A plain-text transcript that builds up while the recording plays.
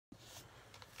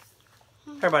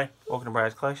Hey everybody, welcome to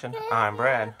Brad's Collection. I'm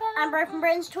Brad. I'm Brad from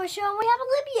Brad's Toy Show, and we have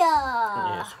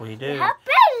Olivia. Yes, we do. How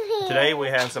pretty. Today we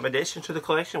have some additions to the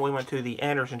collection. We went to the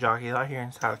Anderson Jockey out here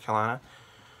in South Carolina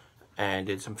and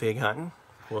did some fig hunting.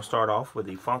 We'll start off with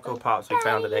the Funko Pops we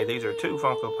found today. These are two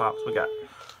Funko Pops. We got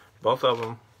both of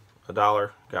them, $1.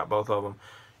 Got both of them.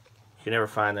 You can never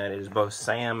find that. It is both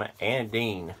Sam and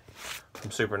Dean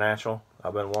from Supernatural.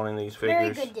 I've been wanting these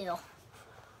figures. Very good deal.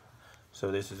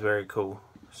 So this is very cool.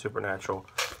 Supernatural.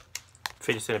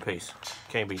 50 cents a piece.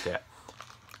 Can't beat that.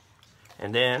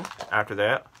 And then, after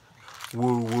that,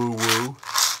 woo,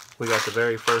 we got the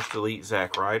very first Elite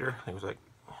Zack Ryder. I think it was like,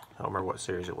 I don't remember what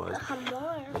series it was.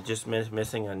 It's just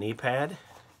missing a knee pad.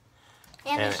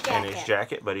 And his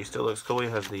jacket, but he still looks cool. He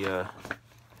has the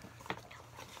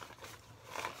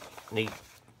neat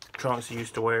trunks he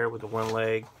used to wear with the one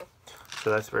leg. So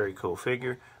that's a very cool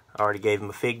figure. I already gave him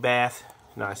a fig bath.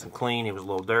 Nice and clean. He was a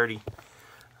little dirty.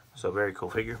 So very cool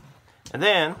figure. And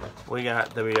then we have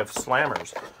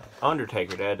Slammers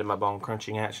Undertaker to add to my bone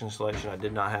crunching action selection. I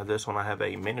did not have this one. I have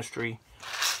a Ministry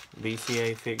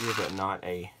BCA figure, but not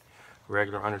a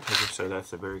regular Undertaker. So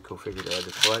that's a very cool figure to add to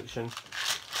the collection.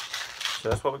 So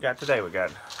that's what we got today. We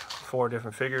got 4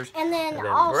 different figures. And then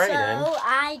also, Brayden,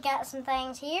 I got some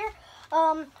things here.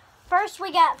 First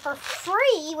we got for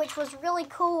free, which was really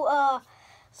cool.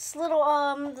 This little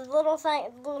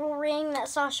little ring that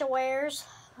Sasha wears.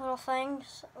 Little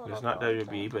things. It's not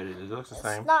WWE, but it looks the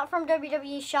same. It's not from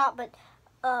WWE shop, but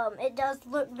it does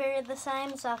look very the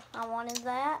same, so I wanted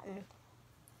that.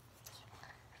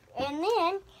 And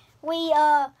then we,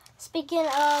 speaking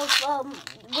of,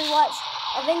 we watched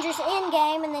Avengers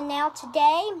Endgame, and then now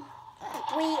today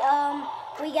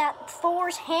we got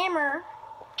Thor's hammer,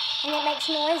 and it makes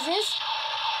noises.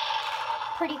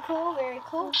 Pretty cool, very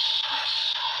cool.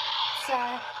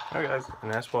 So. Alright guys,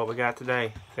 and that's what we got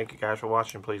today. Thank you guys for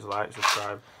watching. Please like,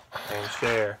 subscribe, and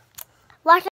share.